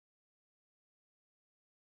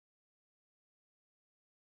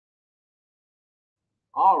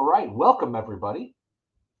All right, welcome everybody.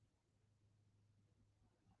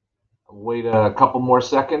 Wait a couple more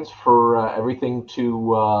seconds for everything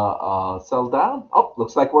to settle down. Oh,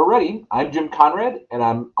 looks like we're ready. I'm Jim Conrad, and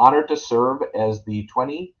I'm honored to serve as the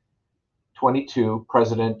 2022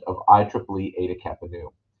 president of IEEE Eta Kappa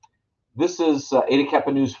Nu. This is Eta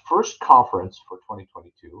Kappa Nu's first conference for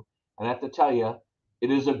 2022, and I have to tell you,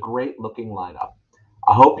 it is a great looking lineup.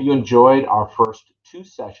 I hope you enjoyed our first two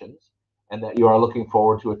sessions and that you are looking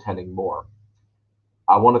forward to attending more.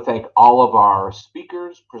 I want to thank all of our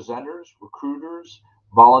speakers, presenters, recruiters,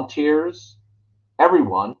 volunteers,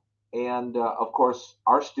 everyone, and of course,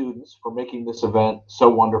 our students for making this event so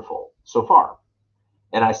wonderful so far.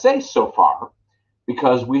 And I say so far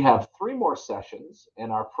because we have three more sessions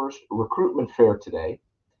and our first recruitment fair today,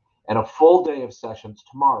 and a full day of sessions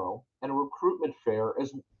tomorrow, and a recruitment fair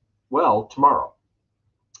as well tomorrow.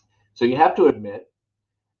 So you have to admit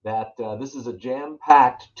that this is a jam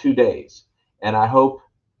packed 2 days. And I hope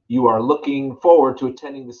you are looking forward to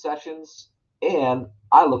attending the sessions, and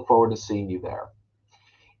I look forward to seeing you there.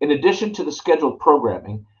 In addition to the scheduled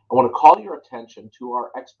programming, I want to call your attention to our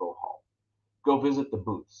expo hall. Go visit the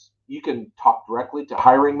booths. You can talk directly to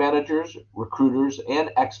hiring managers, recruiters, and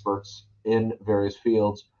experts in various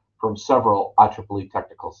fields from several IEEE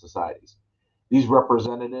technical societies. These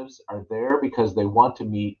representatives are there because they want to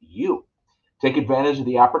meet you. Take advantage of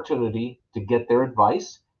the opportunity to get their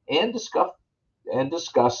advice and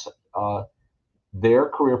discuss their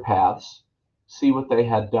career paths, see what they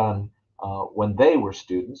had done when they were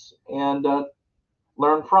students, and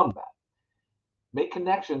learn from that. Make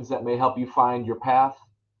connections that may help you find your path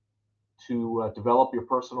to develop your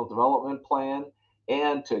personal development plan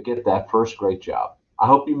and to get that first great job. I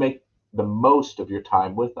hope you make the most of your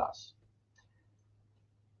time with us.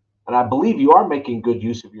 And I believe you are making good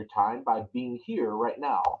use of your time by being here right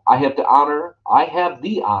now. I have the honor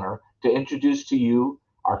to introduce to you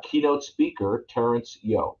our keynote speaker, Terence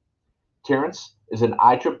Yeoh. Terence is an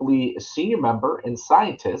IEEE senior member and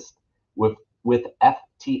scientist with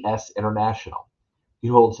FTS International. He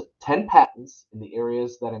holds 10 patents in the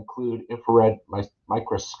areas that include infrared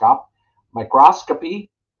microscopy,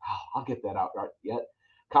 I'll get that out right yet,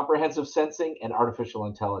 comprehensive sensing, and artificial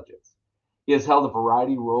intelligence. He has held a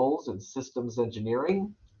variety of roles in systems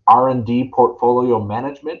engineering, R&D portfolio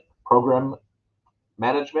management, program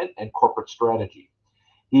management, and corporate strategy.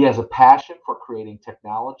 He has a passion for creating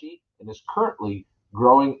technology and is currently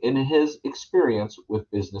growing in his experience with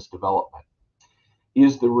business development. He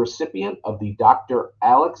is the recipient of the Dr.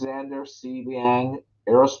 Alexander C. Liang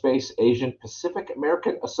Aerospace Asian Pacific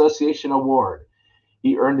American Association Award.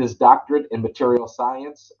 He earned his doctorate in material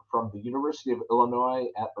science from the University of Illinois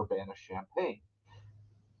at Urbana-Champaign.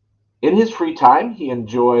 In his free time, he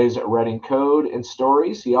enjoys writing code and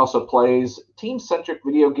stories. He also plays team-centric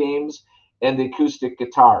video games and the acoustic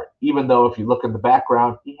guitar, even though if you look in the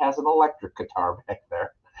background, he has an electric guitar back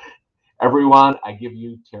there. Everyone, I give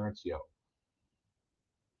you Terence Yeoh.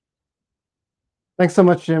 Thanks so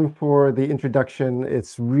much, Jim, for the introduction.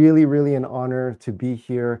 It's really, really an honor to be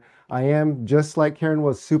here. I am, just like Karen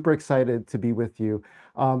was, super excited to be with you.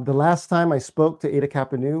 The last time I spoke to Eta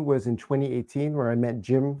Kappa Nu was in 2018, where I met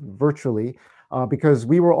Jim virtually, because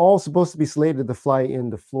we were all supposed to be slated to fly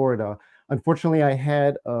into Florida. Unfortunately, I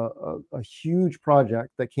had a huge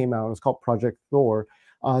project that came out. It was called Project Thor,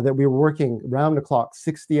 that we were working round the clock,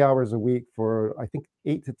 60 hours a week for, I think,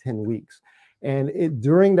 8 to 10 weeks. And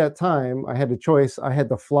during that time, I had a choice. I had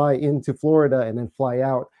to fly into Florida and then fly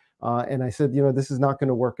out. And I said, this is not going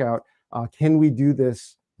to work out. Can we do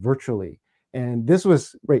this virtually? And this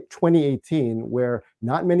was 2018, where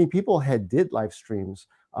not many people had did live streams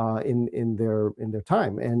in their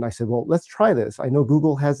time. And I said, well, let's try this. I know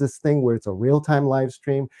Google has this thing where it's a real-time live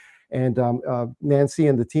stream. And Nancy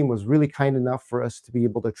and the team was really kind enough for us to be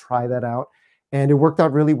able to try that out. And it worked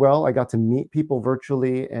out really well. I got to meet people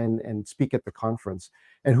virtually and speak at the conference.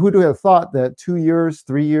 And who'd have thought that 2 years,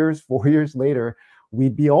 3 years, 4 years later,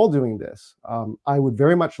 we'd be all doing this. I would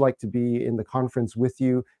very much like to be in the conference with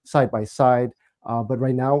you side by side. But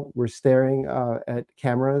right now we're staring at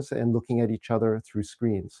cameras and looking at each other through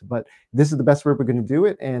screens. But this is the best way we're going to do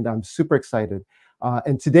it. And I'm super excited.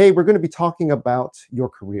 And today we're going to be talking about your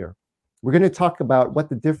career. We're going to talk about what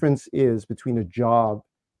the difference is between a job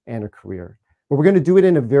and a career. But we're going to do it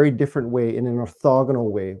in a very different way, in an orthogonal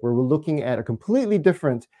way, where we're looking at a completely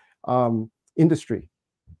different industry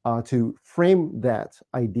to frame that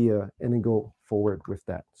idea and then go forward with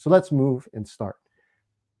that. So let's move and start.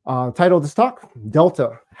 Title of this talk,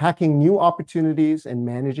 Delta, Hacking New Opportunities and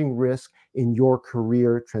Managing Risk in Your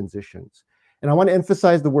Career Transitions. And I want to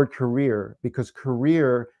emphasize the word career because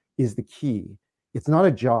career is the key. It's not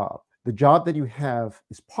a job. The job that you have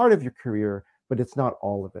is part of your career, but it's not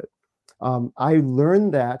all of it. I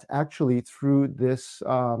learned that actually through this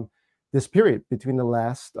period between the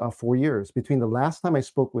last 4 years, between the last time I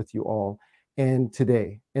spoke with you all and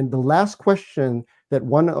today. And the last question that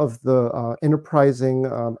one of the enterprising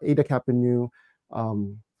Ada Kapanu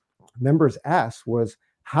members asked was,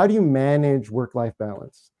 how do you manage work-life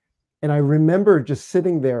balance? And I remember just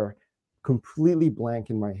sitting there completely blank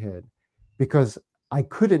in my head because I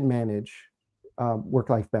couldn't manage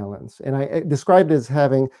work-life balance. And I described it as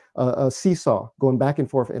having a seesaw going back and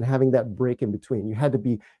forth and having that break in between. You had to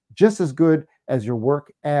be just as good as your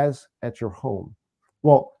work as at your home.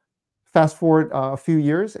 Well, fast forward a few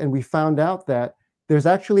years, and we found out that there's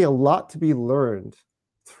actually a lot to be learned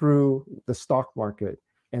through the stock market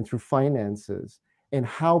and through finances and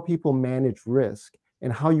how people manage risk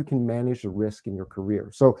and how you can manage the risk in your career.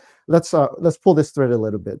 So let's pull this thread a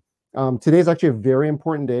little bit. Today is actually a very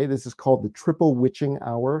important day. This is called the triple witching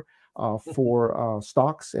hour for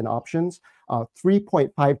stocks and options.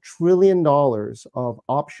 $3.5 trillion of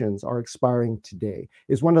options are expiring today.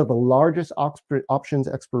 It's one of the largest options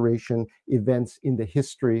expiration events in the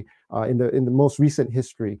history, in the most recent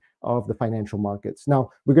history of the financial markets. Now,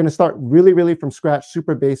 we're going to start really from scratch,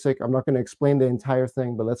 super basic. I'm not going to explain the entire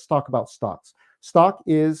thing, but let's talk about stocks. Stock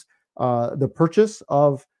is the purchase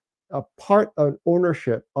of a part of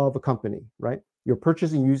ownership of a company, right? You're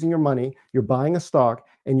purchasing using your money, you're buying a stock,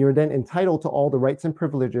 and you're then entitled to all the rights and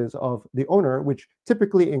privileges of the owner, which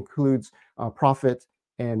typically includes profit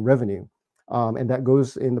and revenue. And that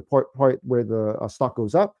goes in the part where the stock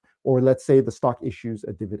goes up, or let's say the stock issues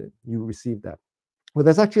a dividend, you receive that. Well,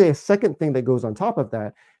 there's actually a second thing that goes on top of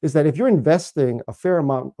that, is that if you're investing a fair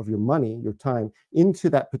amount of your money, your time, into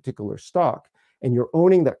that particular stock, and you're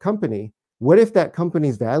owning that company, what if that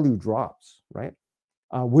company's value drops, right?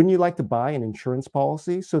 Wouldn't you like to buy an insurance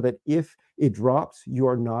policy so that if it drops, you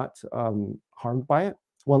are not harmed by it?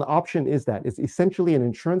 Well, an option is that. It's essentially an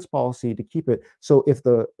insurance policy to keep it. So if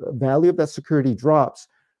the value of that security drops,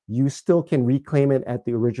 you still can reclaim it at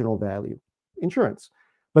the original value, insurance.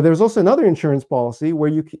 But there's also another insurance policy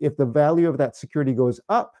where if the value of that security goes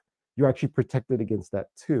up, you're actually protected against that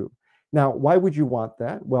too. Now, why would you want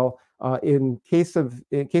that? Well, in case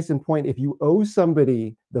in point, if you owe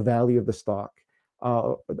somebody the value of the stock,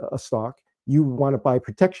 a stock, you want to buy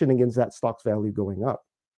protection against that stock's value going up.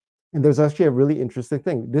 And there's actually a really interesting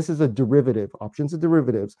thing. This is a derivative. Options are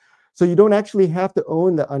derivatives. So you don't actually have to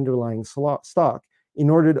own the underlying stock in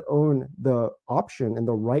order to own the option and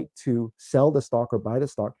the right to sell the stock or buy the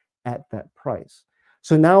stock at that price.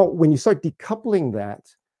 So now when you start decoupling that,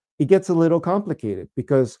 it gets a little complicated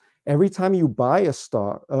because every time you buy a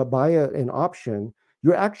stock, an option,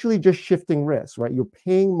 you're actually just shifting risk, right? You're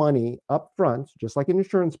paying money up front, just like an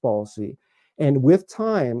insurance policy. And with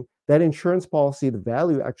time, that insurance policy, the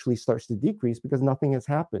value actually starts to decrease because nothing has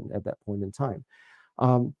happened at that point in time.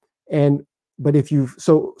 But if you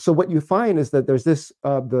so what you find is that there's this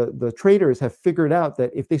the traders have figured out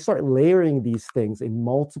that if they start layering these things in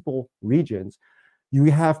multiple regions, you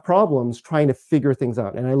have problems trying to figure things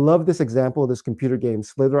out. And I love this example of this computer game,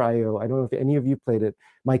 Slither.io. I don't know if any of you played it.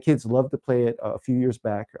 My kids loved to play it a few years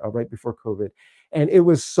back, right before COVID. And it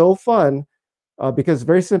was so fun because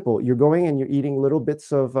very simple. You're going and you're eating little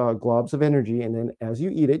bits of globs of energy. And then as you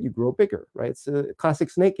eat it, you grow bigger, right? It's a classic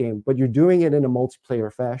snake game, but you're doing it in a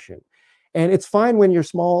multiplayer fashion. And it's fine when you're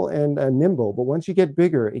small and nimble, but once you get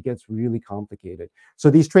bigger, it gets really complicated. So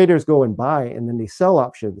these traders go and buy, and then they sell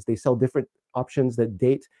options. They sell different options that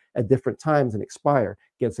date at different times and expire.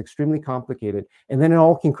 It gets extremely complicated, and then it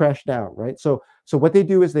all can crash down, right? So what they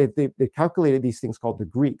do is they calculated these things called the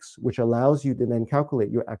Greeks, which allows you to then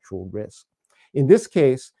calculate your actual risk. In this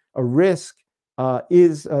case, a risk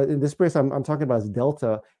in this case I'm talking about as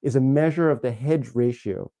delta, is a measure of the hedge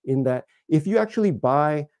ratio, in that if you actually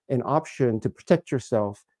buy an option to protect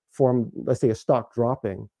yourself from, let's say, a stock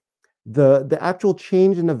dropping, the actual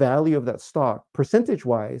change in the value of that stock,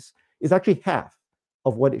 percentage-wise, is actually half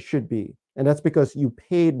of what it should be. And that's because you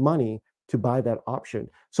paid money to buy that option.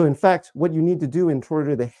 So in fact, what you need to do in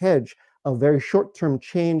order to hedge a very short-term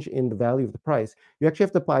change in the value of the price, you actually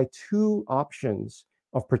have to buy 2 options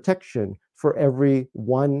of protection for every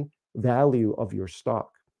 1 value of your stock.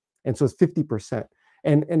 And so it's 50%.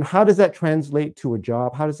 And how does that translate to a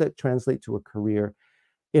job? How does that translate to a career?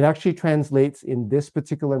 It actually translates in this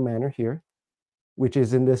particular manner here, which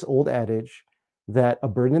is in this old adage that a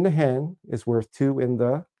bird in the hand is worth 2 in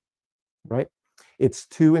the, right? It's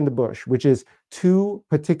 2 in the bush, which is 2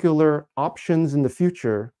 particular options in the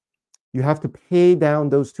future. You have to pay down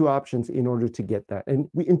those 2 options in order to get that. And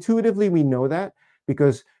intuitively, we know that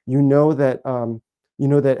because you know that you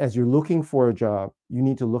know that as you're looking for a job, you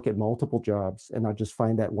need to look at multiple jobs and not just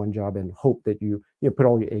find that one job and hope that you put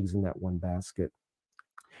all your eggs in that one basket.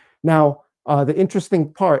 Now, the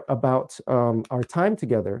interesting part about our time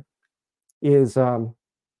together is,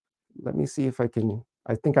 let me see if I can,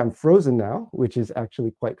 I think I'm frozen now, which is actually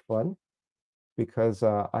quite fun because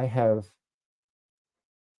I have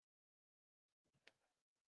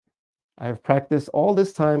practiced all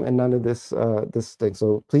this time and none of this this thing.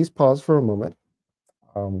 So please pause for a moment.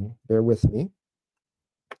 Bear with me.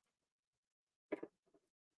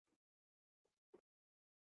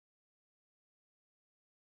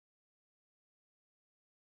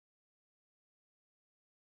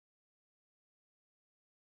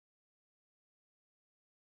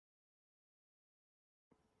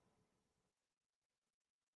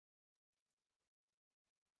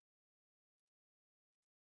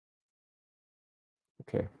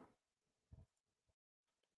 Okay.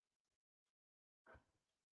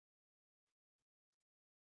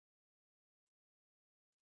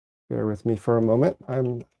 Bear with me for a moment. I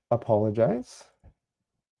apologize.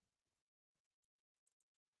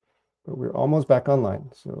 But we're almost back online.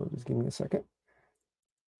 So just give me a second.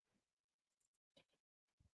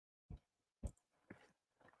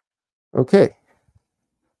 Okay.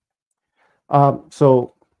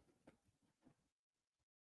 So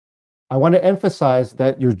I want to emphasize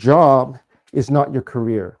that your job is not your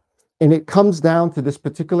career. And it comes down to this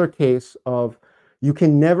particular case of you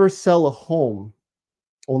can never sell a home,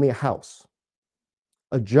 only a house.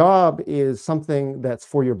 A job is something that's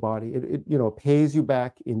for your body. It pays you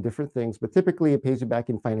back in different things, but typically it pays you back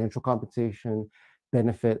in financial compensation,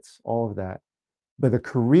 benefits, all of that. But a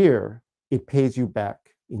career, it pays you back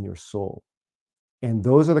in your soul. And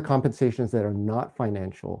those are the compensations that are not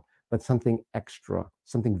financial, but something extra,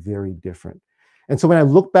 something very different. And so when I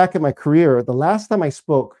look back at my career, the last time I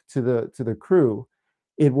spoke to the crew,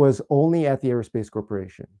 it was only at the Aerospace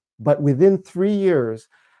Corporation. But within 3 years,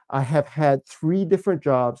 I have had 3 different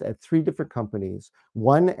jobs at 3 different companies,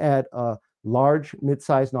 one at a large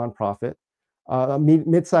mid-sized nonprofit,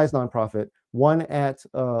 one at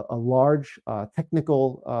a large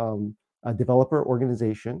technical developer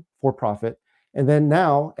organization for profit, and then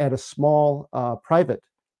now at a small private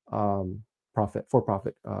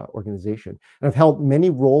for-profit organization. And I've held many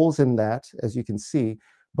roles in that, as you can see,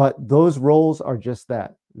 but those roles are just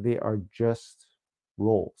that. They are just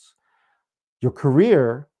roles. Your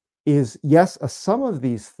career is, yes, a sum of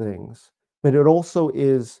these things, but it also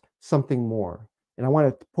is something more. And I want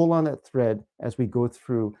to pull on that thread as we go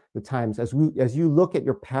through the times, as you look at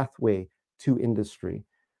your pathway to industry.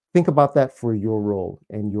 Think about that for your role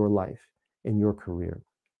and your life and your career.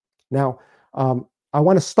 Now, I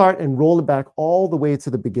want to start and roll it back all the way to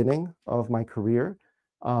the beginning of my career.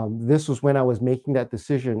 This was when I was making that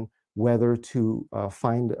decision whether to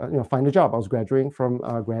find a job. I was graduating from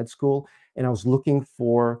grad school, and I was looking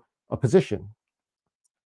for a position.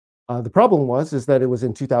 The problem is that it was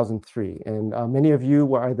in 2003, and many of you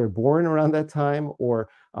were either born around that time or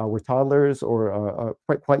were toddlers or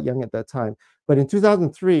quite young at that time. But in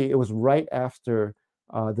 2003, it was right after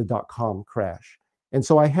the dot-com crash. And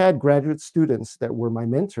so I had graduate students that were my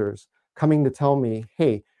mentors coming to tell me,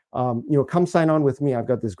 hey, come sign on with me. I've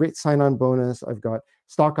got this great sign-on bonus. I've got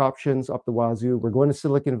stock options up the wazoo. We're going to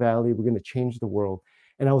Silicon Valley. We're going to change the world.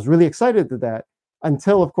 And I was really excited to that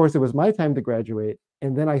until, of course, it was my time to graduate.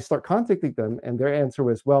 And then I start contacting them, and their answer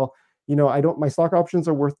was, well, my stock options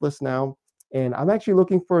are worthless now, and I'm actually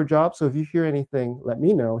looking for a job. So if you hear anything, let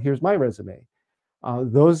me know. Here's my resume.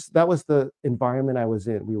 That was the environment I was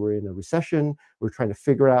in. We were in a recession. We were trying to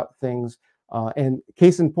figure out things. And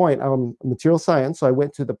case in point, I'm material science. So I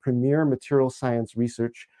went to the premier material science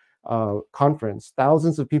research conference.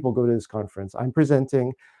 Thousands of people go to this conference. I'm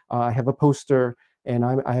presenting. I have a poster, and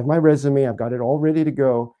I have my resume. I've got it all ready to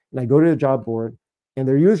go. And I go to the job board, and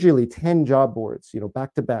there are usually 10 job boards,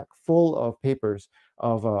 back to back, full of papers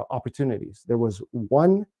of opportunities. There was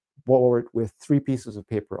one board with 3 pieces of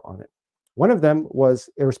paper on it. One of them was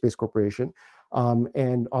Aerospace Corporation,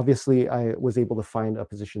 and obviously I was able to find a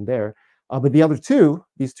position there. But the other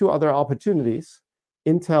these two other opportunities,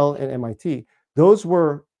 Intel and MIT, those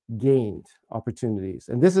were gained opportunities.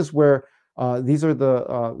 And this is where these are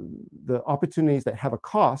the opportunities that have a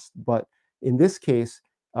cost, but in this case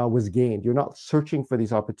was gained. You're not searching for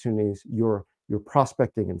these opportunities. You're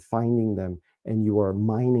prospecting and finding them, and you are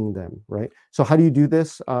mining them, right? So how do you do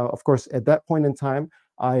this? Of course, at that point in time,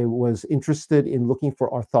 I was interested in looking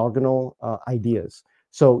for orthogonal ideas.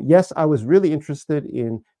 So yes, I was really interested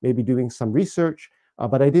in maybe doing some research,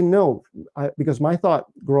 but I didn't know, because my thought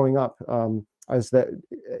growing up is that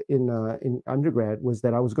in undergrad was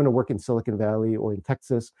that I was going to work in Silicon Valley or in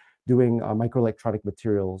Texas doing microelectronic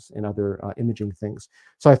materials and other imaging things.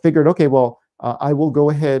 So I figured, okay, well, I will go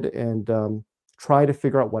ahead and try to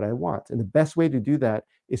figure out what I want. And the best way to do that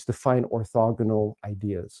is to find orthogonal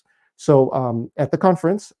ideas. So at the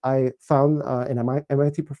conference, I found an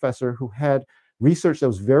MIT professor who had research that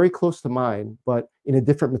was very close to mine, but in a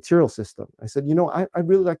different material system. I said, you know, I'd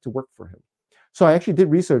really like to work for him. So I actually did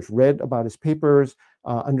research, read about his papers,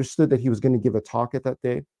 understood that he was going to give a talk at that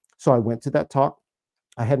day. So I went to that talk.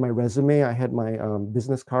 I had my resume, I had my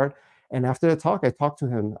business card. And after the talk, I talked to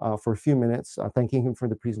him for a few minutes, thanking him for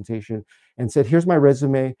the presentation, and said, here's my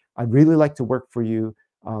resume. I'd really like to work for you.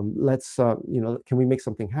 Let's, can we make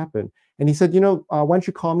something happen? And he said, why don't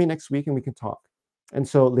you call me next week and we can talk? And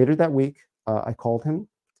so later that week, I called him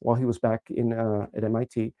while he was back at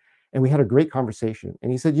MIT, and we had a great conversation.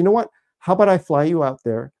 And he said, you know what? How about I fly you out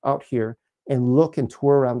here, and look and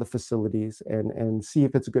tour around the facilities and see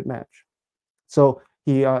if it's a good match. So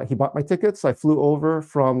he bought my tickets. I flew over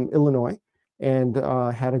from Illinois and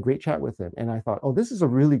had a great chat with him. And I thought, oh, this is a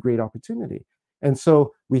really great opportunity. And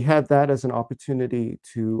so we had that as an opportunity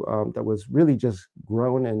that was really just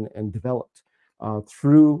grown and developed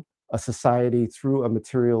through a society, through a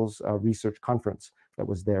materials research conference that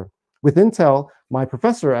was there. With Intel, my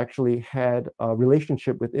professor actually had a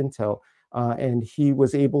relationship with Intel, and he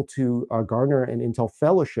was able to garner an Intel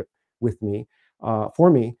fellowship with me, for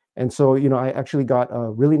me. And so, I actually got a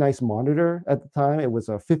really nice monitor at the time. It was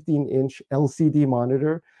a 15-inch LCD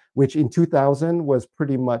monitor, which in 2000 was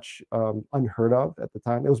pretty much unheard of at the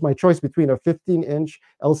time. It was my choice between a 15-inch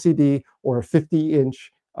LCD or a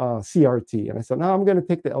 50-inch CRT. And I said, no, I'm going to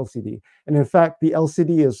take the LCD. And in fact, the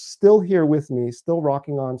LCD is still here with me, still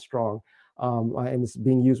rocking on strong. And it's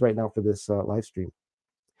being used right now for this live stream.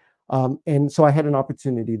 And so I had an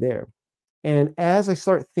opportunity there. And as I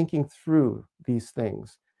start thinking through these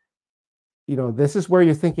things, this is where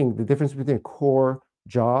you're thinking the difference between a core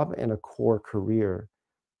job and a core career.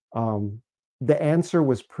 The answer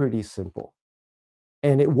was pretty simple.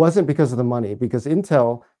 And it wasn't because of the money, because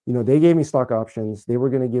Intel, they gave me stock options. They were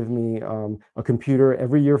going to give me a computer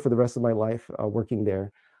every year for the rest of my life working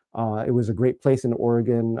there. It was a great place in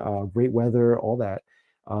Oregon, great weather, all that.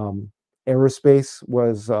 Aerospace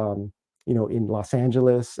was, in Los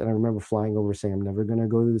Angeles. And I remember flying over saying, I'm never going to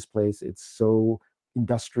go to this place. It's so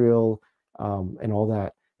industrial and all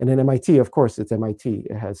that. And then MIT, of course, it's MIT.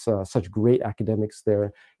 It has such great academics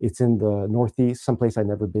there. It's in the Northeast, someplace I've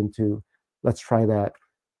never been to. Let's try that.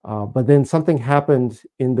 But then something happened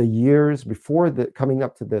in the years before coming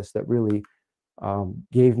up to this that really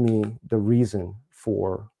gave me the reason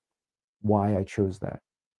for why I chose that.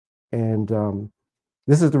 And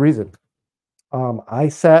this is the reason.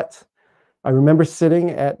 I remember sitting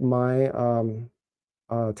at my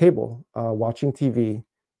table watching TV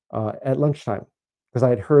at lunchtime, because I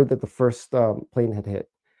had heard that the first plane had hit.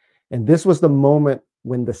 And this was the moment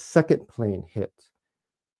when the second plane hit.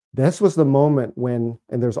 This was the moment when,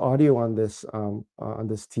 and there's audio on this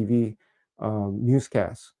TV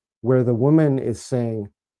newscast, where the woman is saying,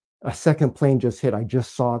 a second plane just hit. I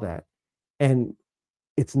just saw that. And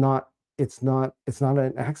it's not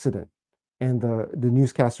an accident. And the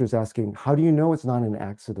newscaster is asking, how do you know it's not an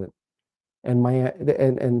accident? And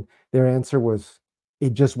and their answer was,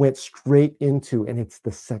 it just went straight into, and it's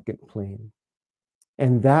the second plane.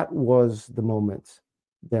 And that was the moment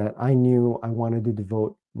that I knew I wanted to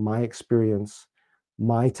devote my experience,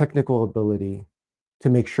 my technical ability, to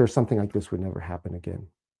make sure something like this would never happen again.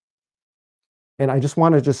 And I just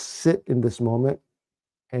want to just sit in this moment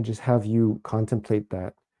and just have you contemplate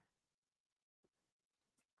that.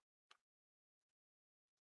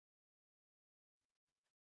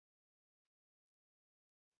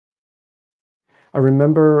 I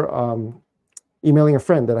remember emailing a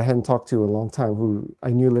friend that I hadn't talked to in a long time, who I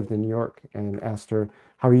knew lived in New York, and asked her,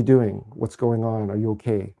 how are you doing? What's going on? Are you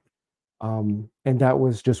okay? And that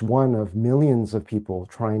was just one of millions of people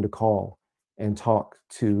trying to call and talk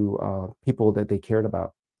to people that they cared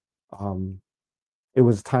about. It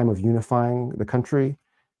was a time of unifying the country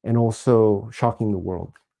and also shocking the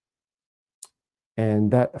world.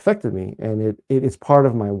 And that affected me. And it is part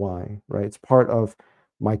of my why, right? It's part of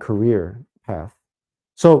my career path.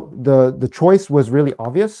 So the choice was really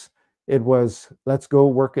obvious. It was, let's go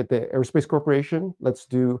work at the Aerospace Corporation. Let's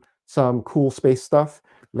do some cool space stuff.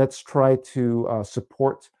 Let's try to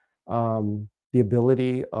support the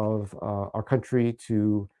ability of our country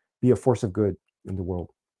to be a force of good in the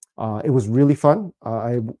world. It was really fun.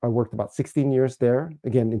 I worked about 16 years there.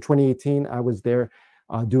 Again, in 2018, I was there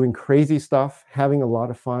doing crazy stuff, having a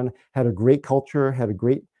lot of fun, had a great culture, had a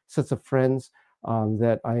great sets of friends.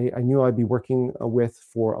 that I knew I'd be working with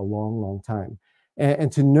for a long, long time.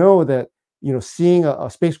 And to know that, seeing a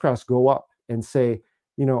spacecraft go up and say,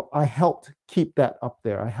 I helped keep that up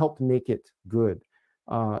there, I helped make it good,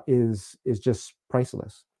 is just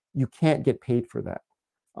priceless. You can't get paid for that.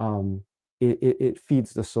 Um, it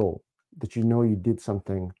feeds the soul that you did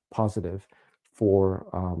something positive for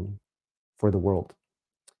the world.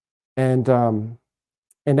 And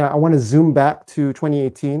I want to zoom back to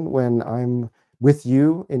 2018 when I'm with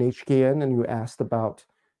you in HKN, and you asked about,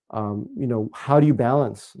 how do you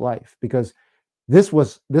balance life? Because this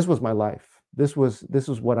was my life. This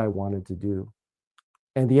was what I wanted to do.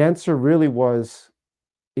 And the answer really was,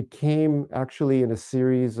 it came actually in a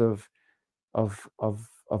series of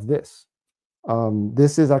this.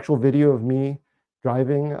 This is actual video of me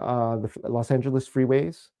driving the Los Angeles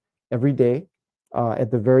freeways every day.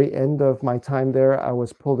 At the very end of my time there, I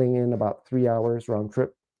was pulling in about 3 hours round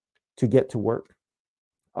trip to get to work.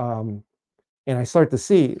 Um, and I started to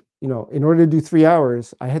see, in order to do 3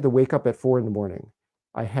 hours, I had to wake up at 4 in the morning.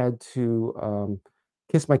 I had to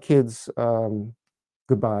kiss my kids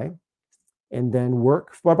goodbye, and then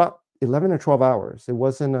work for about 11 or 12 hours. It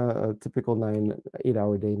wasn't a typical 8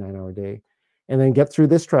 hour day, 9 hour day. And then get through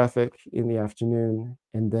this traffic in the afternoon,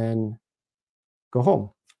 and then go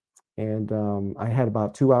home. And I had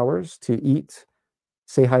about 2 hours to eat,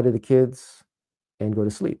 say hi to the kids, and go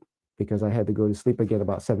to sleep, because I had to go to sleep again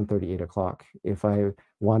about 7:30, 8 o'clock if I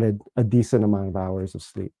wanted a decent amount of hours of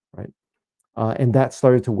sleep, right? And that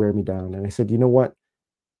started to wear me down. And I said, you know what?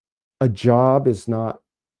 A job is not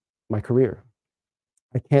my career.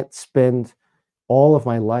 I can't spend all of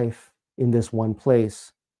my life in this one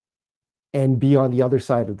place and be on the other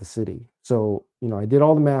side of the city. So, I did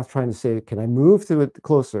all the math trying to say, can I move to it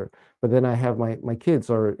closer? But then I have my kids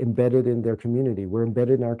are embedded in their community. We're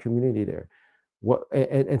embedded in our community there.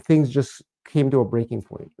 And things just came to a breaking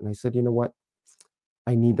point. And I said, you know what?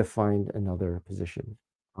 I need to find another position,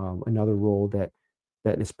 another role that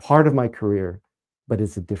is part of my career, but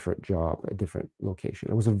it's a different job, a different location.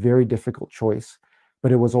 It was a very difficult choice,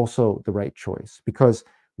 but it was also the right choice, because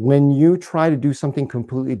when you try to do something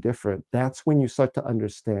completely different, that's when you start to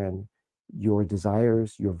understand your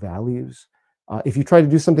desires, your values. If you try to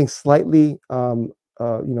do something slightly,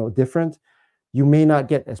 different, you may not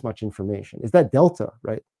get as much information. Is that delta,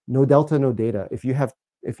 right? No delta, no data. If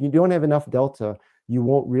you don't have enough delta, you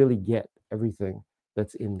won't really get everything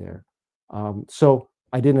that's in there. So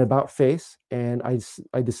I did an about face, and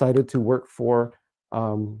I decided to work for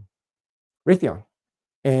Raytheon.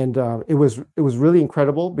 And it was really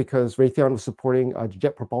incredible, because Raytheon was supporting a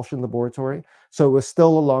Jet Propulsion Laboratory. So it was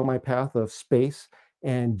still along my path of space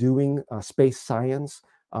and doing space science,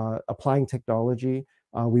 applying technology.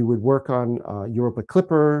 We would work on Europa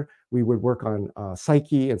Clipper. We would work on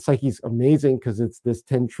Psyche, and Psyche's amazing because it's this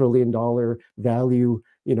 $10 trillion value,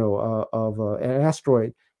 of an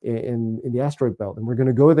asteroid in the asteroid belt. And we're going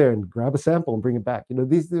to go there and grab a sample and bring it back.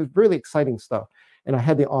 These is really exciting stuff. And I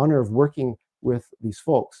had the honor of working with these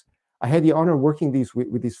folks. I had the honor of working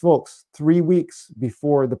with these folks 3 weeks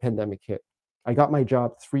before the pandemic hit. I got my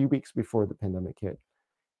job 3 weeks before the pandemic hit.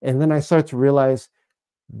 And then I started to realize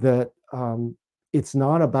that it's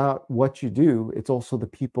not about what you do, it's also the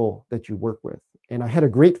people that you work with. And I had a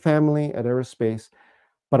great family at aerospace,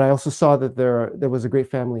 but I also saw that there was a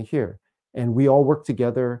great family here. And we all worked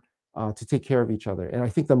together to take care of each other. And I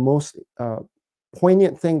think the most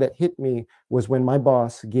poignant thing that hit me was when my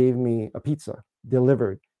boss gave me a pizza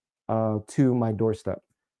delivered to my doorstep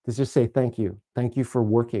to just say thank you for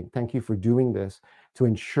working, thank you for doing this to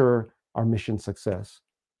ensure our mission success.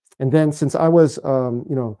 And then, since I was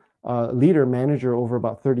leader manager over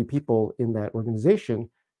about 30 people in that organization,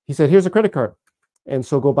 he said, here's a credit card, and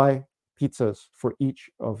so go buy pizzas for each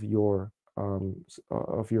of your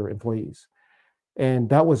employees. And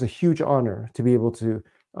that was a huge honor to be able to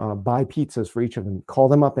buy pizzas for each of them, call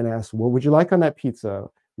them up and ask, what would you like on that pizza?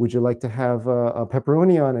 Would you like to have a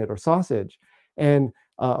pepperoni on it or sausage? And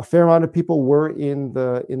a fair amount of people were in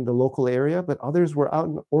the local area, but others were out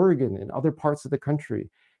in Oregon and other parts of the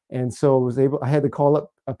country. And so I had to call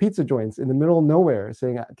up pizza joints in the middle of nowhere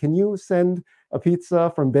saying, can you send a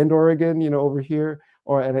pizza from Bend, Oregon, over here?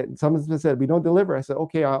 And someone said, we don't deliver. I said,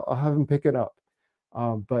 okay, I'll have them pick it up.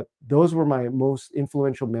 But those were my most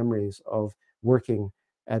influential memories of working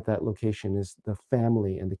at that location, is the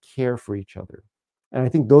family and the care for each other. And I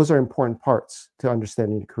think those are important parts to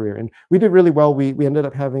understanding a career. And we did really well. We ended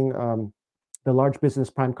up having the Large Business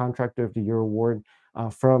Prime Contractor of the Year award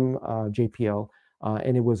from JPL.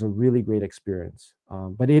 And it was a really great experience.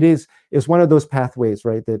 But it's one of those pathways,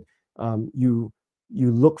 right, that you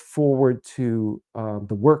you look forward to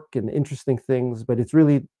the work and the interesting things, but it's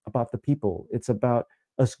really about the people. It's about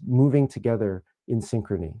us moving together in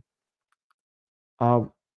synchrony. Uh,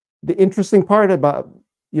 the interesting part about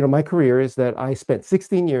my career is that I spent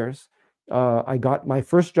 16 years. I got my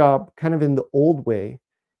first job kind of in the old way,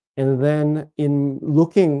 and then in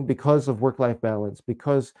looking, because of work-life balance,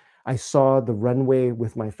 because I saw the runway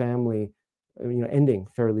with my family, ending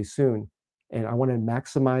fairly soon, and I wanted to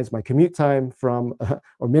maximize my commute time from,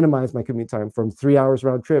 or minimize my commute time from 3 hours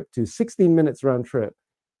round trip to 16 minutes round trip,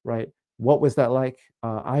 right? What was that like?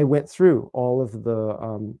 I went through all of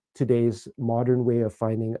the today's modern way of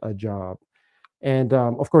finding a job, and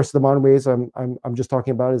of course, the modern ways I'm just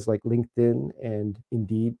talking about is like LinkedIn and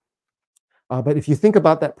Indeed. But if you think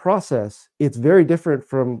about that process, it's very different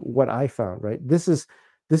from what I found, right? This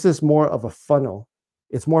is more of a funnel.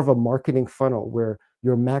 It's more of a marketing funnel where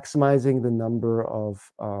you're maximizing the number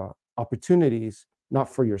of opportunities,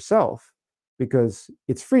 not for yourself, because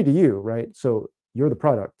it's free to you, right? So you're the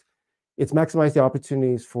product. It's maximize the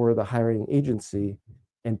opportunities for the hiring agency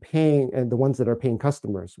and the ones that are paying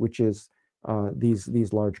customers, which is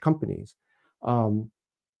these large companies. Um,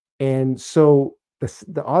 and so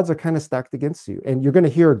the odds are kind of stacked against you. And you're going to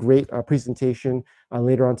hear a great presentation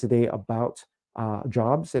later on today about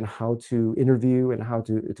jobs and how to interview and how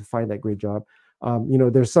to find that great job.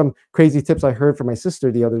 There's some crazy tips I heard from my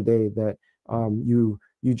sister the other day that you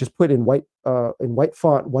just put in white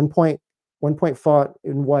font, 1 point font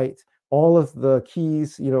in white, all of the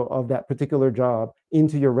keys, of that particular job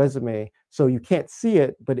into your resume. So you can't see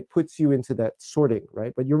it, but it puts you into that sorting,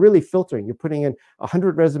 right? But you're really filtering. You're putting in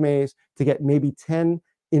 100 resumes to get maybe 10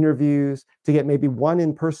 interviews, to get maybe one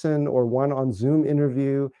in person or one on Zoom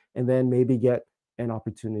interview, and then maybe get an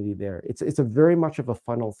opportunity there. It's a very much of a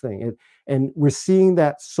funnel thing. And we're seeing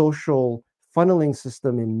that social funneling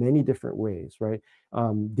system in many different ways, right?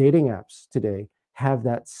 Dating apps today have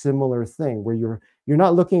that similar thing where you're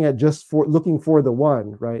not looking at looking for the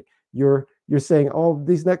one, right? You're saying, oh,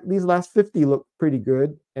 these last 50 look pretty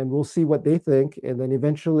good, and we'll see what they think, and then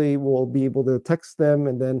eventually we'll be able to text them,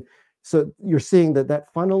 and then so you're seeing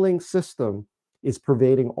that funneling system is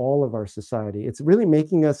pervading all of our society. It's really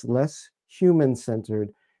making us less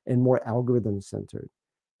human-centered and more algorithm-centered.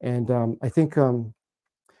 And I think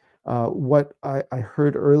what I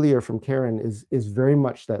heard earlier from Karen is very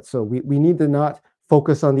much that. So we need to not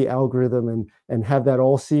focus on the algorithm and have that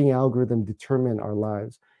all-seeing algorithm determine our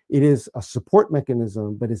lives. It is a support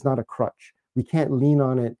mechanism, but it's not a crutch. We can't lean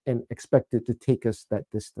on it and expect it to take us that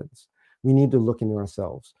distance. We need to look into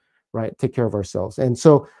ourselves, right? Take care of ourselves. And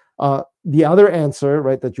so the other answer,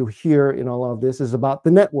 right, that you hear in all of this is about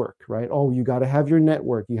the network, right? Oh, you got to have your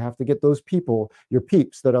network. You have to get those people, your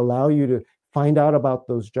peeps, that allow you to find out about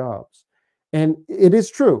those jobs. And it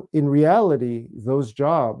is true. In reality, those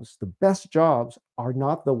jobs, the best jobs, are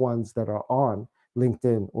not the ones that are on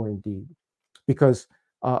LinkedIn or Indeed, because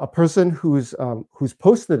a person who's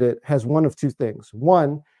posted it has one of two things.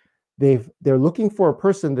 One, they're looking for a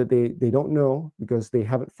person that they don't know because they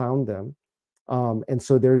haven't found them, and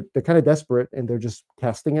so they're kind of desperate and they're just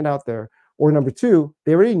casting it out there. Or number two,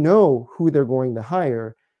 they already know who they're going to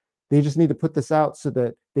hire. They just need to put this out so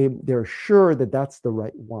that they're sure that that's the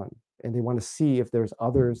right one, and they want to see if there's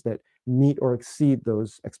others that meet or exceed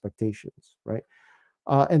those expectations, right?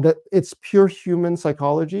 And that it's pure human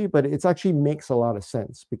psychology, but it actually makes a lot of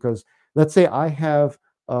sense, because let's say I have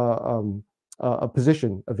a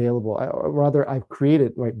position available, or rather I've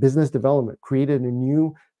created, right, business development, created a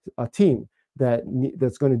new team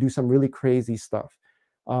that's going to do some really crazy stuff.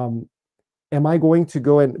 Am I going to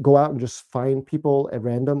go out and just find people at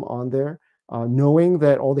random on there, knowing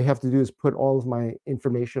that all they have to do is put all of my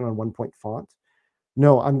information on 1 point font?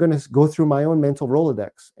 No, I'm going to go through my own mental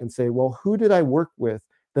Rolodex and say, well, who did I work with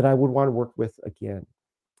that I would want to work with again?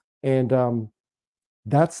 And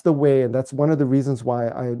that's the way, and that's one of the reasons why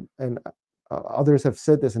others have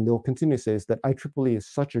said this, and they'll continue to say, is that IEEE is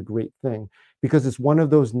such a great thing, because it's one of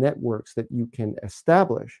those networks that you can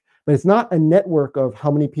establish. But it's not a network of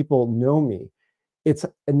how many people know me. It's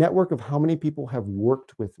a network of how many people have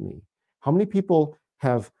worked with me, how many people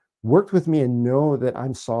have worked with me and know that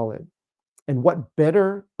I'm solid. And what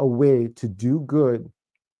better a way to do good,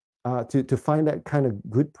 to find that kind of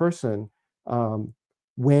good person,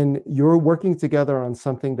 when you're working together on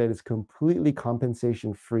something that is completely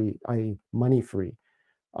compensation free, i.e. money free.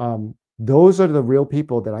 Those are the real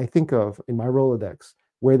people that I think of in my Rolodex,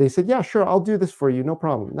 where they said, yeah, sure, I'll do this for you, no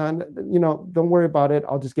problem. Don't worry about it.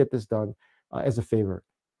 I'll just get this done as a favor.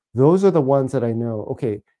 Those are the ones that I know,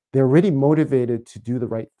 okay, they're really motivated to do the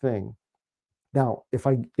right thing. Now,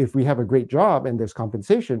 if we have a great job and there's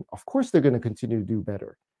compensation, of course they're going to continue to do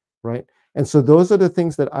better, right? And so those are the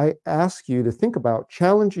things that I ask you to think about,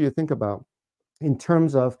 challenge you to think about in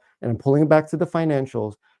terms of, and I'm pulling it back to the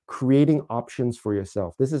financials, creating options for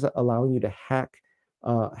yourself. This is allowing you to hack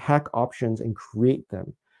options and create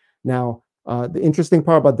them. Now, the interesting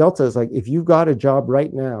part about Delta is like, if you got a job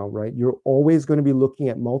right now, right, you're always going to be looking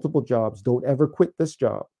at multiple jobs. Don't ever quit this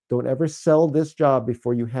job. Don't ever sell this job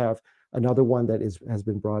before you have another one that has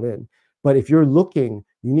been brought in. But if you're looking,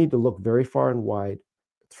 you need to look very far and wide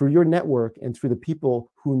through your network and through the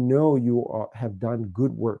people who know you have done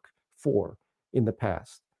good work for in the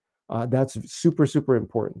past. That's super, super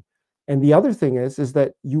important. And the other thing is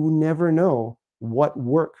that you never know what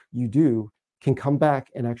work you do can come back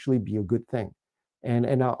and actually be a good thing.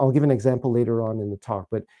 And I'll give an example later on in the talk,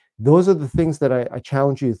 but those are the things that I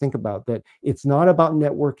challenge you to think about, that it's not about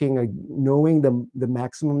networking, knowing the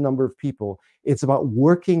maximum number of people. It's about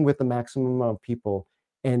working with the maximum amount of people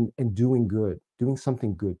and doing good, doing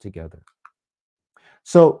something good together.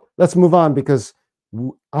 So let's move on, because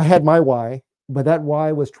I had my why, but that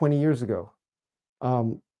why was 20 years ago.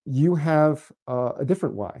 You have a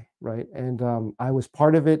different why, right? And I was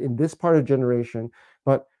part of it in this part of generation,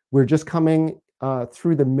 but we're just coming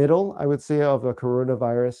through the middle, I would say, of a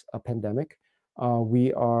coronavirus pandemic.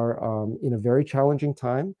 We are in a very challenging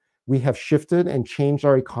time. We have shifted and changed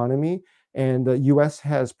our economy, and the US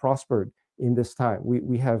has prospered in this time.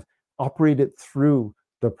 We have operated through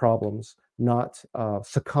the problems, not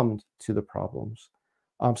succumbed to the problems.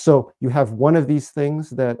 So you have one of these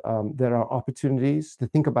things that are opportunities to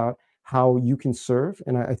think about how you can serve.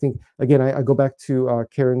 And I think, again, I go back to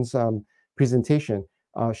Karen's presentation.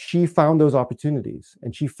 She found those opportunities,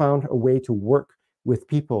 and she found a way to work with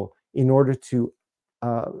people in order to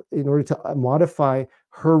modify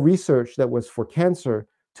her research that was for cancer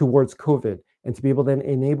towards COVID, and to be able to then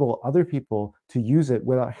enable other people to use it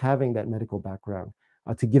without having that medical background.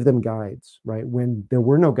 To give them guides, right? When there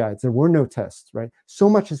were no guides, there were no tests, right? So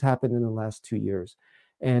much has happened in the last 2 years.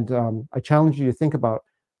 And I challenge you to think about,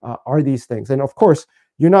 are these things? And of course,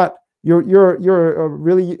 you're a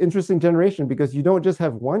really interesting generation, because you don't just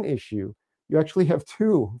have one issue, you actually have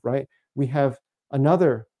two, right? We have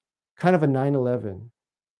another kind of a 9/11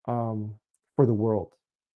 for the world.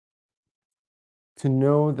 To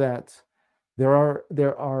know that there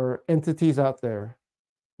are entities out there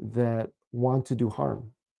that want to do harm.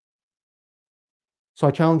 So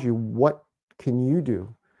I challenge you, what can you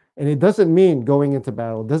do? And it doesn't mean going into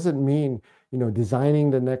battle. It doesn't mean, designing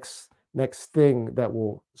the next thing that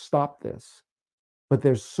will stop this. But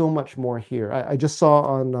there's so much more here. I just saw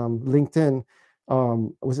on LinkedIn,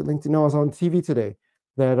 was it LinkedIn? No, I was on TV today,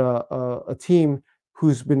 that a team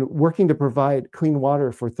who's been working to provide clean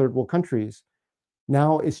water for third world countries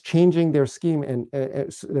now is changing their scheme and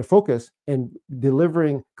their focus, and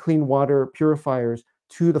delivering clean water purifiers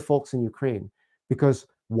to the folks in Ukraine, because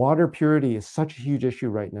water purity is such a huge issue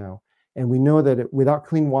right now. And we know that without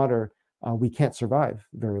clean water, we can't survive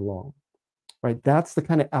very long, right? That's the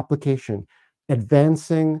kind of application,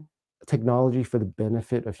 advancing technology for the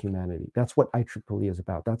benefit of humanity. That's what IEEE is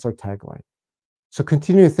about. That's our tagline. So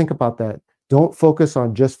continue to think about that. Don't focus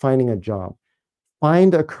on just finding a job.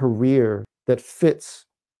 Find a career that fits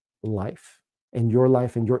life and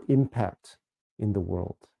your impact in the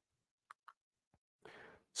world.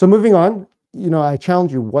 So moving on, I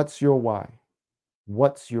challenge you, what's your why?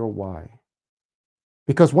 What's your why?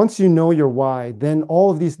 Because once you know your why, then all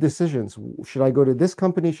of these decisions, should I go to this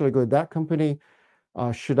company? Should I go to that company?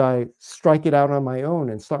 Should I strike it out on my own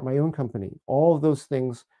and start my own company? All of those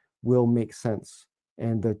things will make sense.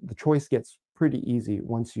 And the choice gets pretty easy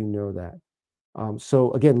once you know that.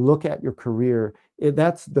 So again, look at your career.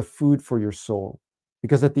 That's the food for your soul,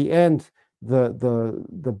 because at the end,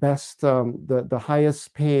 the best, the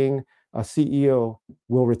highest paying CEO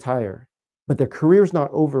will retire, but their career is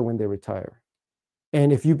not over when they retire.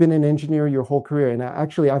 And if you've been an engineer your whole career, and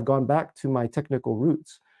actually I've gone back to my technical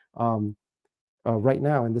roots right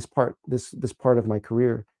now in this part of my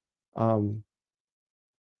career,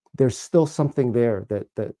 there's still something there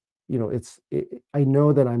that I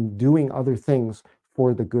know that I'm doing other things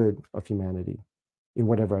for the good of humanity in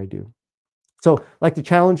whatever I do. So I'd like to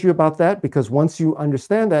challenge you about that, because once you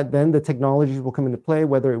understand that, then the technologies will come into play,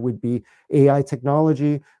 whether it would be AI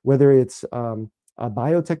technology, whether it's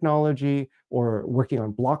biotechnology, or working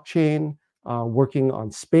on blockchain, working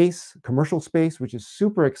on space, commercial space, which is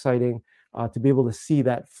super exciting to be able to see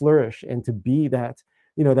that flourish and to be that,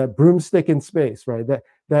 that broomstick in space, right?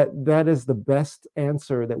 That is the best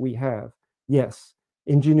answer that we have. Yes,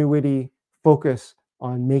 ingenuity, focus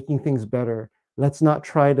on making things better. Let's not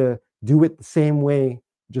try to do it the same way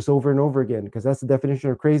just over and over again, because that's the definition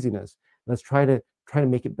of craziness. Let's try to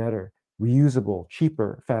make it better, reusable,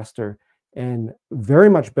 cheaper, faster, and very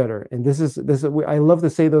much better. And this is I love to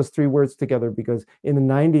say those three words together, because in the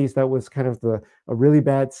 90s that was kind of a really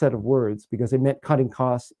bad set of words, because it meant cutting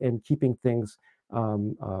costs and keeping things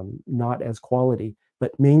not as quality,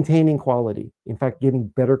 but maintaining quality. In fact, getting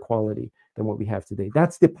better quality than what we have today.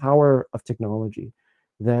 That's the power of technology.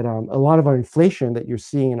 That a lot of our inflation that you're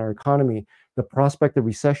seeing in our economy, the prospect of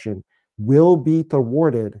recession, will be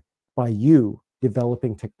thwarted by you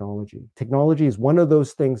developing technology. Technology is one of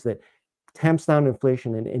those things that tamps down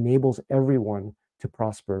inflation and enables everyone to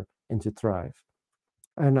prosper and to thrive.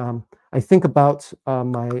 And I think about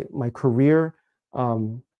my career,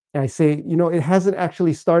 and I say, it hasn't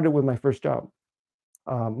actually started with my first job.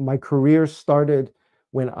 My career started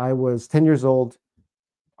when I was 10 years old,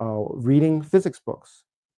 reading physics books.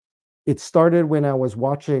 It started when I was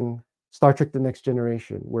watching Star Trek: The Next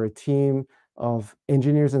Generation, where a team of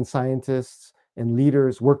engineers and scientists and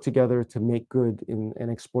leaders work together to make good and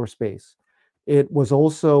explore space. It was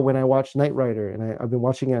also when I watched Knight Rider, and I've been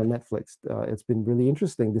watching it on Netflix. It's been really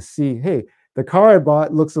interesting to see, hey, the car I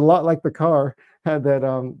bought looks a lot like the car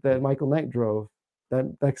that Michael Knight drove. That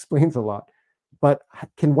explains a lot. But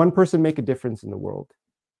can one person make a difference in the world?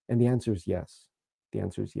 And the answer is yes. The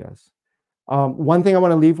answer is yes. One thing I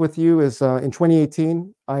want to leave with you is in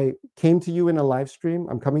 2018, I came to you in a live stream.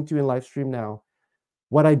 I'm coming to you in live stream now.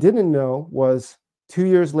 What I didn't know was 2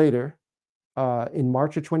 years later, in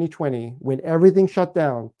March of 2020, when everything shut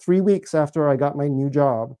down, 3 weeks after I got my new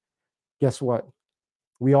job, guess what?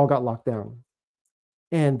 We all got locked down.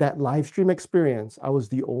 And that live stream experience, I was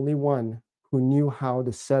the only one who knew how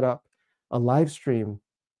to set up a live stream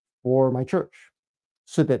for my church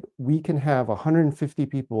so that we can have 150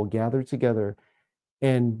 people gather together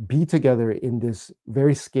and be together in this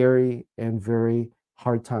very scary and very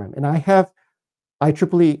hard time. And I have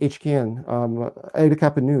IEEE-HKN, Ada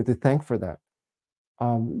Kappa Nu, to thank for that.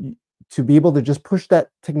 To be able to just push that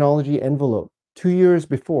technology envelope 2 years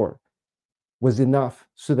before was enough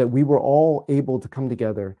so that we were all able to come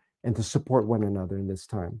together and to support one another in this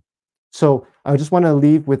time. So I just want to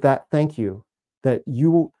leave with that thank you, that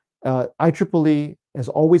you, IEEE has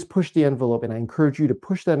always pushed the envelope, and I encourage you to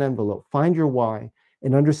push that envelope, find your why,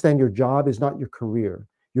 and understand your job is not your career.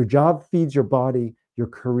 Your job feeds your body, your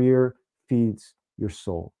career feeds your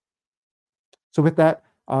soul. So with that,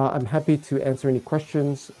 I'm happy to answer any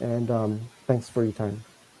questions, and thanks for your time.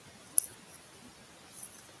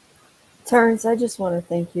 Terence, I just want to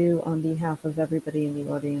thank you on behalf of everybody in the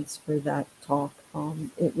audience for that talk.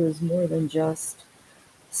 It was more than just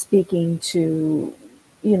speaking to,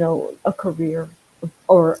 a career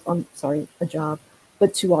or, I'm sorry, a job,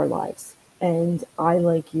 but to our lives. And I,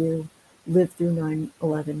 like you, lived through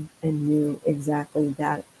 9/11 and knew exactly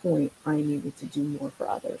that point I needed to do more for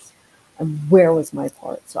others. And where was my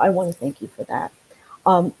part? So I want to thank you for that.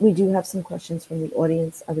 We do have some questions from the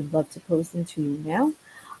audience. I would love to pose them to you now.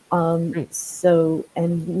 Great.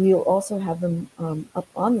 And we'll also have them up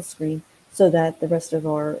on the screen so that the rest of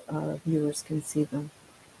our viewers can see them.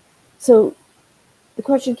 So the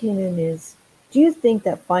question came in is, do you think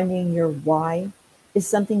that finding your why is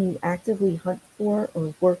something you actively hunt for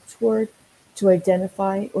or work toward to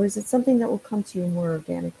identify, or is it something that will come to you more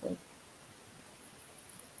organically?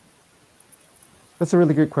 That's a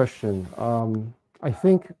really good question. I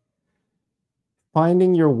think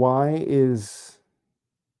finding your why is,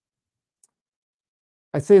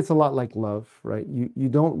 I'd say it's a lot like love, right? You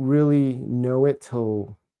don't really know it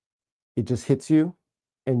till it just hits you,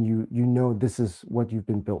 and you know this is what you've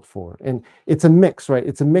been built for. And it's a mix, right?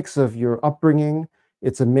 It's a mix of your upbringing,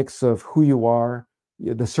 it's a mix of who you are,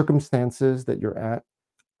 the circumstances that you're at,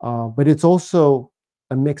 but it's also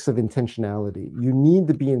a mix of intentionality. You need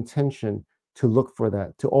to be intention to look for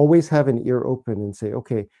that, to always have an ear open and say,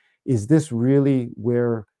 okay, is this really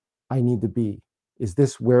where I need to be? Is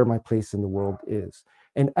this where my place in the world is?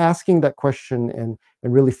 And asking that question and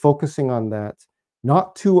really focusing on that,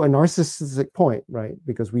 not to a narcissistic point, right?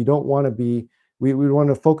 Because we don't want to be, we want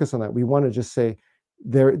to focus on that. We want to just say,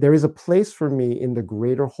 there is a place for me in the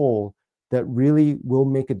greater whole that really will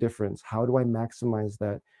make a difference. How do I maximize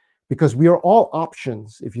that? Because we are all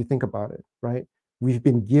options, if you think about it, right? We've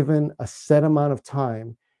been given a set amount of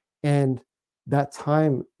time, and that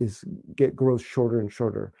time grows shorter and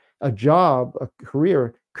shorter. A job, a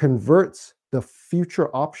career converts the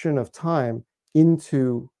future option of time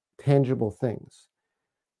into tangible things.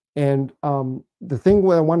 And the thing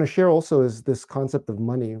what I want to share also is this concept of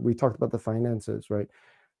money. We talked about the finances, right?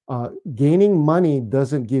 Gaining money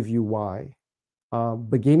doesn't give you why,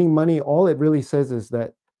 but gaining money, all it really says is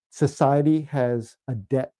that society has a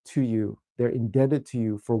debt to you. They're indebted to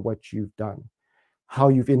you for what you've done, how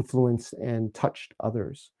you've influenced and touched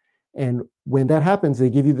others. And when that happens, they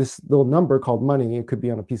give you this little number called money. It could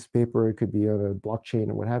be on a piece of paper, it could be on a blockchain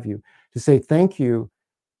or what have you, to say thank you.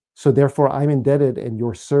 So therefore, I'm indebted, and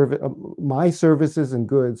your my services and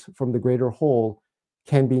goods from the greater whole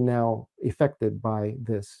can be now affected by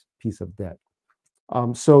this piece of debt.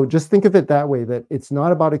 So just think of it that way, that it's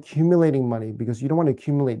not about accumulating money, because you don't want to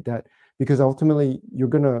accumulate debt, because ultimately you're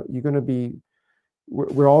gonna be,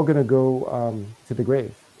 we're all gonna go to the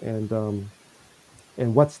grave,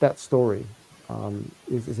 and what's that story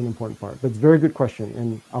is an important part. But it's a very good question,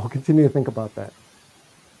 and I'll continue to think about that.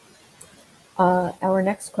 Our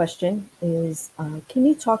next question is, can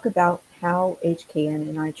you talk about how HKN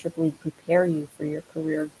and IEEE prepare you for your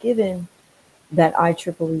career, given that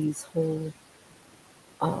IEEE's whole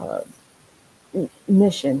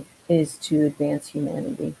mission is to advance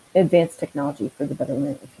technology for the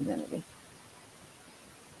betterment of humanity?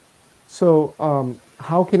 So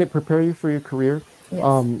how can it prepare you for your career? Yes.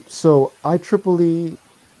 So IEEE,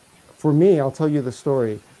 for me, I'll tell you the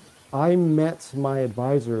story. I met my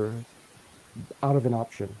advisor out of an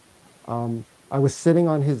option. I was sitting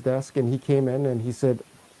on his desk, and he came in and he said,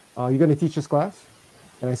 "Are you going to teach this class?"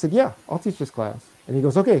 And I said, "Yeah, I'll teach this class." And he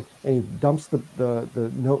goes, "Okay." And he dumps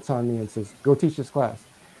the notes on me and says, "Go teach this class."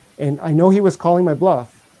 And I know he was calling my bluff.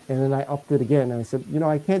 And then I upped it again. And I said,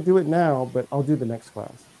 "I can't do it now, but I'll do the next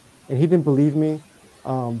class." And he didn't believe me.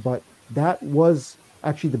 But that was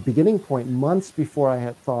actually the beginning point, months before I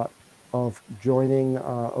had thought of joining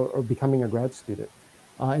or becoming a grad student.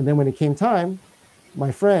 And then when it came time,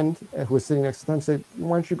 my friend who was sitting next to them said,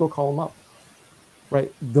 "Why don't you go call him up?"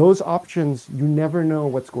 Right? Those options, you never know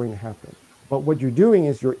what's going to happen. But what you're doing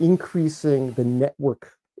is you're increasing the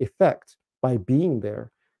network effect by being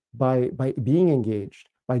there, by being engaged,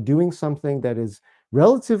 by doing something that is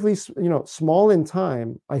relatively small in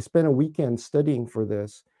time. I spent a weekend studying for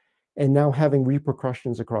this, and now having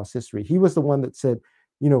repercussions across history. He was the one that said,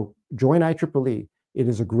 join IEEE. It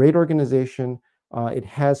is a great organization. It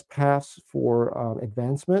has paths for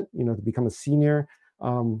advancement, to become a senior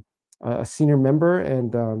member,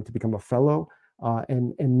 and to become a fellow,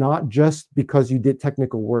 and not just because you did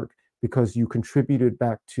technical work, because you contributed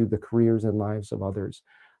back to the careers and lives of others.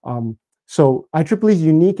 So IEEE is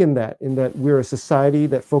unique in that we're a society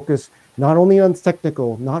that focus not only on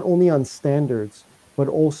technical, not only on standards, but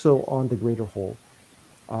also on the greater whole.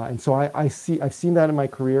 And so I've seen that in my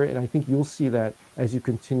career, and I think you'll see that as you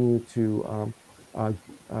continue to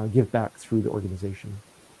give back through the organization.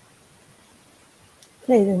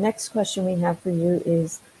 Okay, the next question we have for you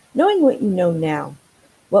is, knowing what you know now,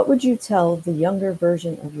 what would you tell the younger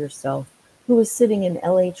version of yourself who was sitting in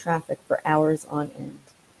LA traffic for hours on end?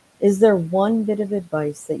 Is there one bit of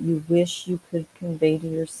advice that you wish you could convey to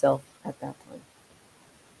yourself at that time?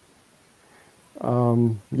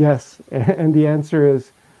 Yes, and the answer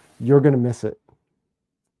is, you're going to miss it.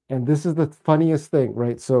 And this is the funniest thing,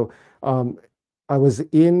 right? So I was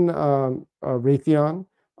in Raytheon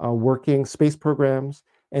working space programs,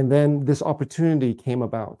 and then this opportunity came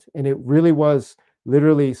about. And it really was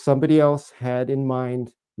literally somebody else had in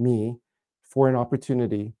mind me for an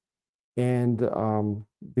opportunity. And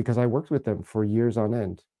because I worked with them for years on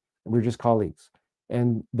end, we were just colleagues.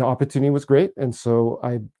 And the opportunity was great. And so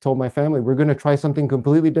I told my family, we're going to try something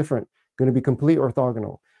completely different, going to be complete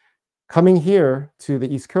orthogonal. Coming here to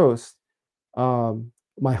the East Coast,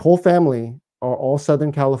 my whole family are all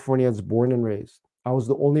Southern Californians, born and raised. I was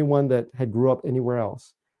the only one that had grew up anywhere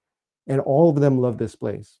else. And all of them love this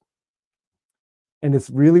place. And it's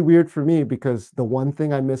really weird for me, because the one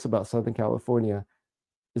thing I miss about Southern California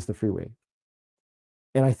is the freeway.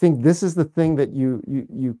 And I think this is the thing that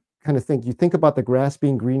you kind of think. You think about the grass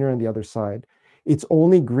being greener on the other side. It's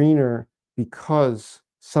only greener because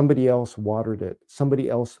somebody else watered it, somebody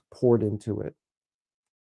else poured into it.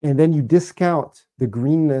 And then you discount the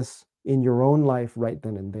greenness in your own life right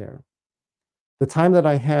then and there. The time that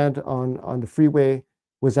I had on the freeway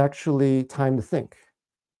was actually time to think,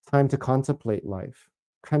 time to contemplate life,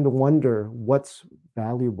 kind of wonder what's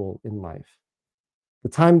valuable in life. The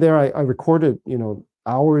time there, I recorded,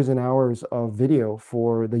 hours and hours of video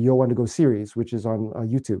for the Yeoh On-The-Go series, which is on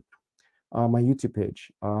YouTube, my YouTube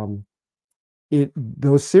page.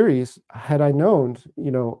 Those series, had I known,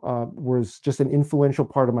 was just an influential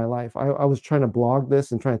part of my life. I was trying to blog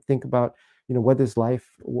this and trying to think about, what is life,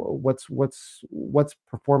 what's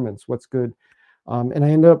performance, what's good. And I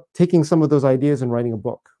ended up taking some of those ideas and writing a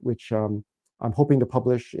book, which I'm hoping to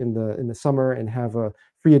publish in the summer and have a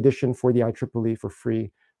free edition for the IEEE for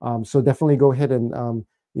free. So definitely go ahead and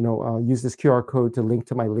use this QR code to link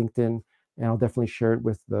to my LinkedIn, and I'll definitely share it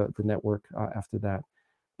with the network after that.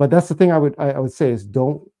 But that's the thing I would say is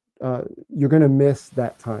don't, you're going to miss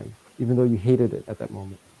that time, even though you hated it at that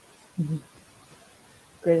moment. Mm-hmm.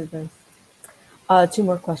 Great advice. Two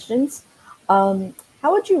more questions. How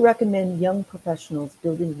would you recommend young professionals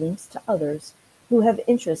building links to others who have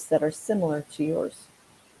interests that are similar to yours?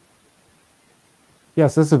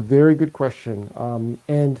 Yes, that's a very good question.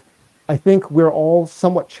 And I think we're all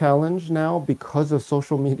somewhat challenged now because of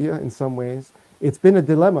social media in some ways. It's been a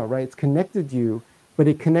dilemma, right? It's connected you, but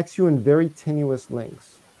it connects you in very tenuous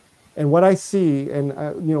links. And what I see, and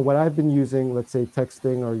what I've been using, let's say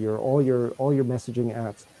texting or all your messaging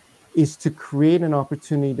apps, is to create an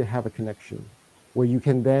opportunity to have a connection where you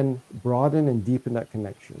can then broaden and deepen that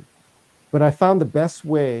connection. But I found the best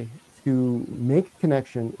way to make a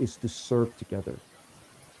connection is to serve together.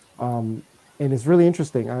 Um, and it's really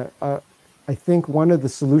interesting. I think one of the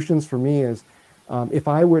solutions for me is, if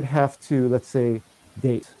I would have to, let's say,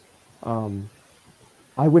 date, um,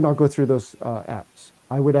 I would not go through those apps.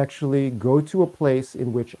 I would actually go to a place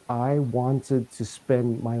in which I wanted to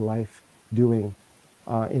spend my life doing,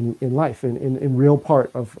 in life, in real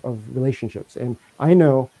part of relationships. And I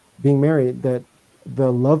know, being married, that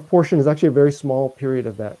the love portion is actually a very small period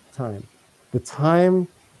of that time. The time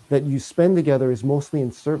that you spend together is mostly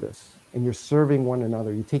in service, and you're serving one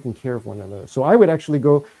another, you're taking care of one another. So I would actually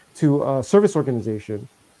go to a service organization.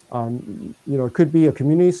 It could be a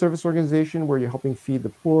community service organization where you're helping feed the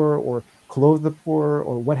poor or clothe the poor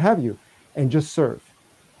or what have you, and just serve.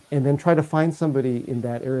 And then try to find somebody in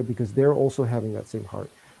that area because they're also having that same heart.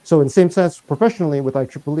 So in the same sense, professionally with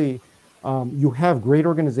IEEE, you have great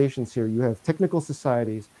organizations here. You have technical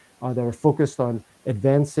societies that are focused on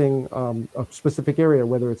advancing a specific area,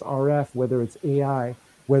 whether it's RF, whether it's AI,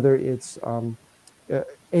 whether it's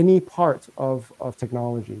any part of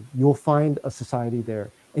technology. You'll find a society there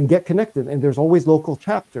and get connected. And there's always local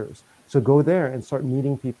chapters. So go there and start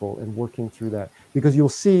meeting people and working through that, because you'll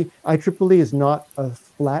see IEEE is not a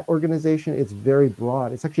flat organization. It's very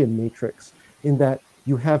broad. It's actually a matrix in that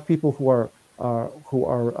you have people who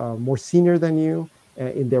are more senior than you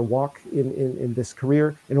in their walk in this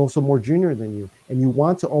career, and also more junior than you. And you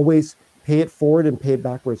want to always pay it forward and pay it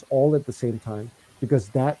backwards all at the same time, because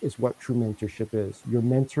that is what true mentorship is. You're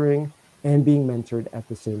mentoring and being mentored at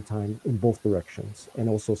the same time in both directions, and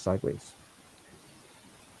also sideways.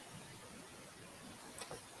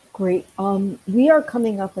 Great. We are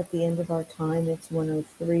coming up at the end of our time. It's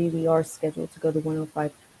 1:03. We are scheduled to go to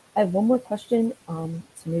 1:05. I have one more question, so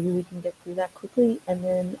maybe we can get through that quickly, and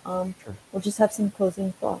then Sure. we'll just have some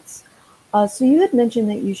closing thoughts. So you had mentioned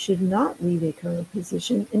that you should not leave a current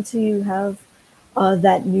position until you have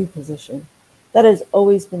that new position. That has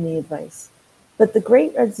always been the advice. But the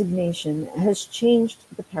great resignation has changed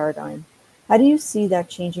the paradigm. How do you see that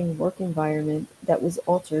changing work environment that was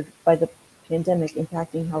altered by the pandemic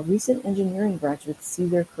impacting how recent engineering graduates see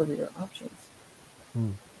their career options?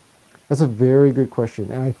 Hmm. That's a very good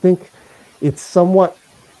question. And I think it's somewhat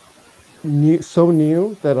new, so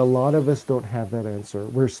new that a lot of us don't have that answer.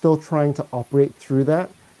 We're still trying to operate through that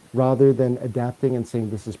rather than adapting and saying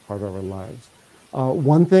this is part of our lives.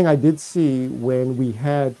 One thing I did see when we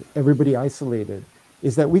had everybody isolated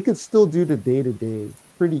is that we could still do the day to day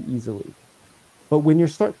pretty easily. But when you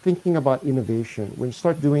start thinking about innovation, when you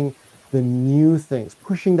start doing the new things,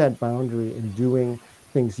 pushing that boundary and doing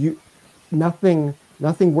things, nothing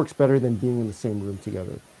works better than being in the same room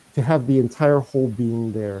together. To have the entire whole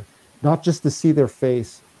being there, not just to see their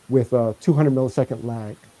face with a 200 millisecond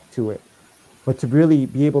lag to it, but to really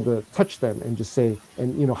be able to touch them and just say,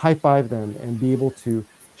 and high five them and be able to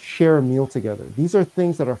share a meal together. These are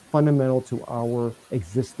things that are fundamental to our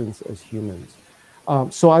existence as humans.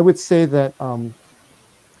 So I would say that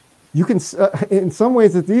you can, in some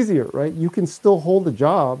ways, it's easier, right? You can still hold a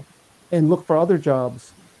job and look for other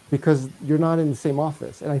jobs because you're not in the same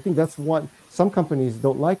office. And I think that's what some companies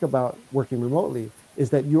don't like about working remotely,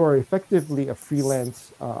 is that you are effectively a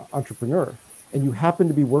freelance entrepreneur, and you happen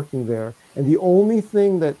to be working there. And the only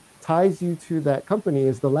thing that ties you to that company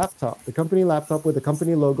is the company laptop with a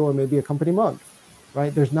company logo and maybe a company mug,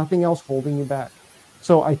 right? There's nothing else holding you back.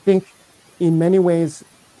 So I think in many ways,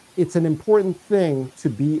 it's an important thing to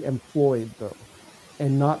be employed, though,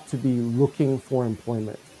 and not to be looking for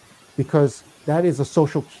employment, because that is a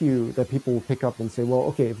social cue that people will pick up and say, well,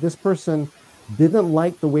 okay, if this person didn't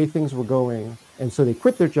like the way things were going, and so they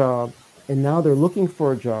quit their job, and now they're looking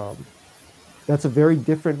for a job, that's a very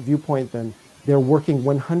different viewpoint than they're working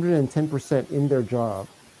 110% in their job,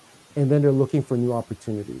 and then they're looking for new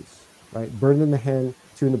opportunities, right? Bird in the hand,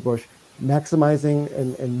 two in the bush, maximizing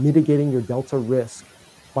and mitigating your delta risk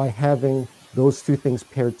by having those two things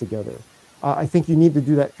paired together. I think you need to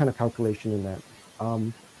do that kind of calculation in that.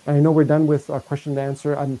 And I know we're done with question and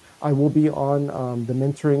answer. I will be on the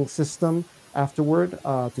mentoring system afterward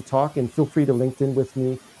to talk, and feel free to LinkedIn with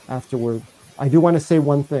me afterward. I do want to say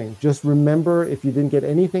one thing. Just remember, if you didn't get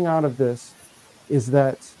anything out of this, is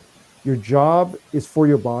that your job is for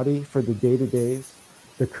your body, for the day-to-days.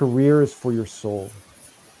 The career is for your soul.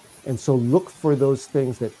 And so look for those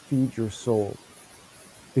things that feed your soul,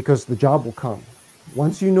 because the job will come.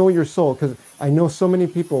 Once you know your soul, because I know so many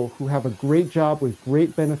people who have a great job with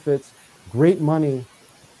great benefits, great money,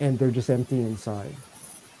 and they're just empty inside.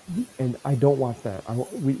 And I don't want that.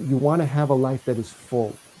 You want to have a life that is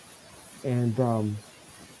full. And,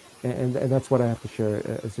 and that's what I have to share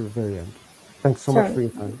at the very end. Thanks so much Terrence, for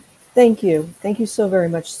your time. thank you. Thank you so very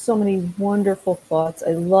much. So many wonderful thoughts.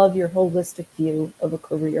 I love your holistic view of a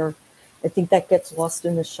career. I think that gets lost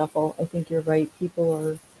in the shuffle. I think you're right. People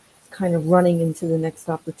are kind of running into the next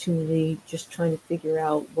opportunity, just trying to figure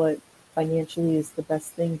out what financially is the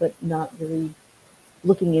best thing, but not really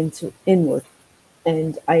looking into inward.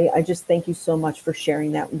 And I just thank you so much for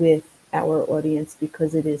sharing that with our audience,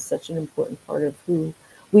 because it is such an important part of who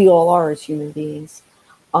we all are as human beings.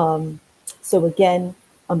 Um, so again,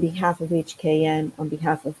 on behalf of HKN, on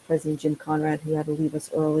behalf of President Jim Conrad, who had to leave us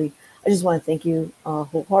early, I just want to thank you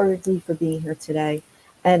wholeheartedly for being here today.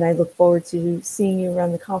 And I look forward to seeing you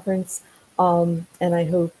around the conference. And I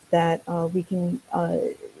hope that we can,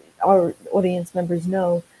 our audience members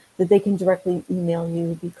know that they can directly email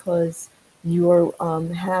you, because you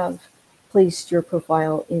have placed your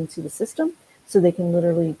profile into the system. So they can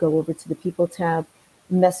literally go over to the People tab,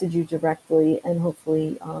 message you directly, and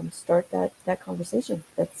hopefully start that conversation.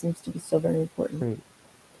 That seems to be so very important. Great.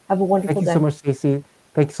 Have a Thank wonderful you so day. much, Stacey.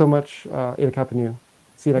 Thank you so much, Ada Kapanu.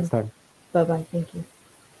 See you next time. Bye bye. Thank you.